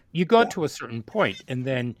 Right. You go Yeah. to a certain point, and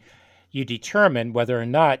then you determine whether or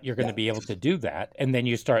not you're going Yeah. to be able to do that. And then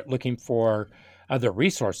you start looking for other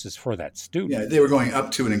resources for that Yeah. student. They were going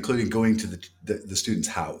up to and including going to the student's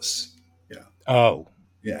house. Yeah. Oh,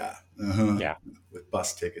 Yeah. Uh-huh. yeah. With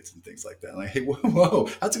bus tickets and things like that. Like, hey, whoa,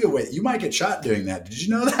 that's a good way. You might get shot doing that. Did you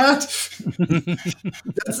know that?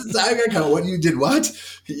 That's the time I go, what you did, what?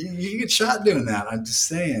 You get shot doing that. I'm just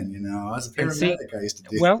saying, I was a And see, paramedic. I used to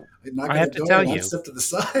do. well, I'd knock I on have the to door tell and I'd you, step to the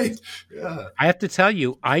side. Yeah. I have to tell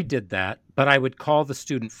you, I did that, but I would call the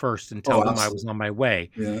student first and tell Oh, them I was absolutely. on my way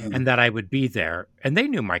Yeah. and that I would be there. And they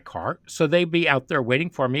knew my car. So they'd be out there waiting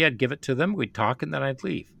for me. I'd give it to them. We'd talk, and then I'd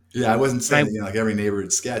leave. Yeah. I wasn't And saying that, like every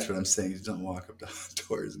neighborhood sketch, but I'm saying you don't walk up to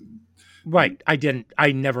doors and right.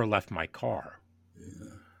 I never left my car.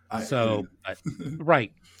 yeah. So, but,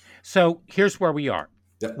 right. So here's where we are.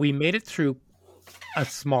 Yeah. We made it through a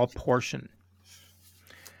small portion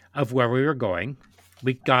of where we were going.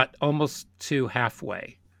 We got almost to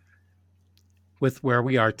halfway with where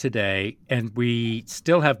we are today, and we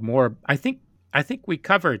still have more. I think we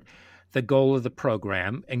covered the goal of the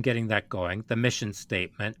program and getting that going, the mission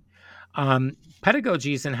statement,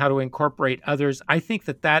 pedagogies, and how to incorporate others. I think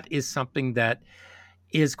that is something that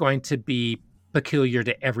is going to be peculiar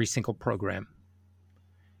to every single program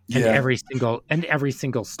and Yeah. every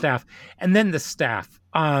single staff. And then the staff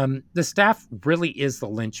really is the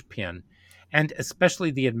linchpin, and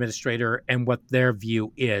especially the administrator and what their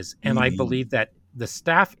view is. And I Mhm. believe that the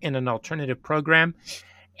staff in an alternative program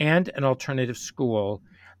and an alternative school,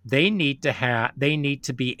 they need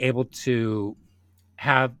to be able to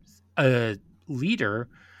have a leader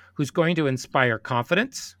who's going to inspire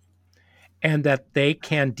confidence and that they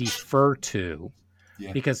can defer to,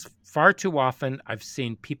 Yeah. because far too often I've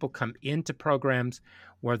seen people come into programs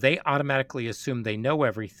where they automatically assume they know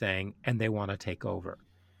everything and they want to take over.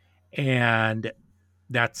 And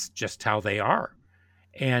that's just how they are.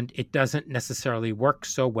 And it doesn't necessarily work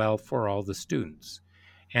so well for all the students.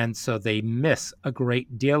 And so they miss a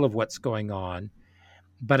great deal of what's going on.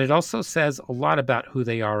 But it also says a lot about who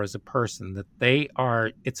they are as a person,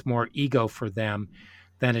 that it's more ego for them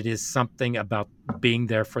than it is something about being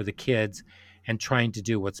there for the kids and trying to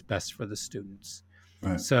do what's best for the students.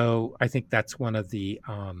 Right. So I think that's one of the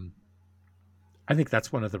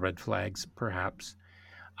red flags, perhaps.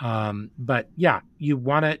 But yeah, you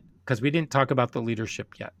want it, because we didn't talk about the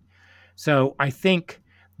leadership yet. So I think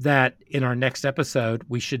that in our next episode,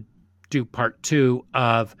 we should do part 2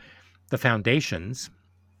 of the foundations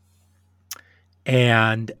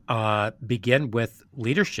and begin with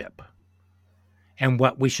leadership and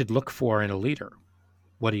what we should look for in a leader.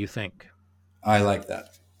 What do you think? I like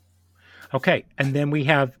that. Okay. And then we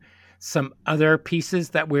have some other pieces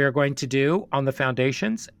that we're going to do on the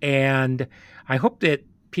foundations. And I hope that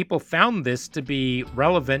people found this to be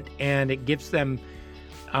relevant and it gives them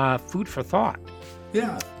food for thought.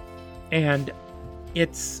 Yeah. And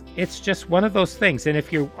it's just one of those things. And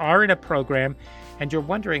if you are in a program and you're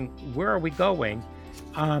wondering, where are we going?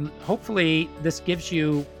 Hopefully this gives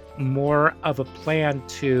you more of a plan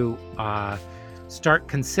to start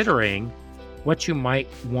considering what you might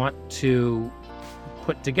want to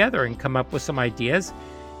put together and come up with some ideas.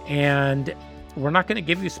 And we're not going to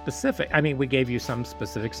give you we gave you some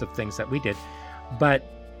specifics of things that we did, but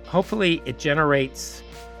hopefully it generates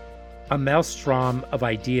a maelstrom of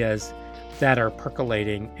ideas that are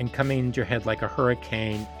percolating and coming into your head like a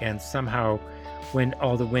hurricane. And somehow when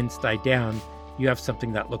all the winds die down, you have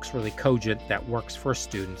something that looks really cogent, that works for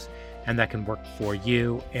students, and that can work for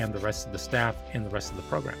you and the rest of the staff and the rest of the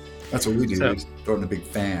program. That's what we do. We just throw in a big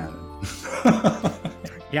fan.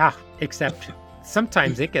 Yeah, except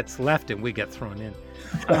sometimes it gets left and we get thrown in.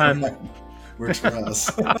 Works for us.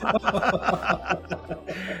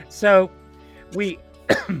 So we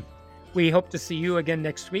hope to see you again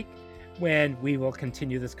next week when we will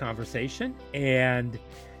continue this conversation. And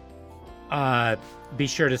be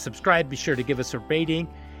sure to subscribe. Be sure to give us a rating,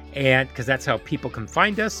 and because that's how people can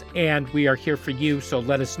find us. And we are here for you. So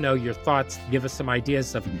let us know your thoughts. Give us some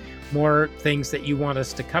ideas of more things that you want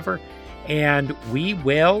us to cover. And we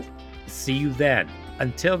will see you then.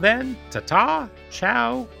 Until then, ta-ta,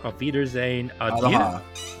 ciao, auf Wiedersehen, adieu. Aloha.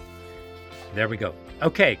 There we go.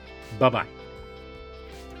 Okay, bye-bye.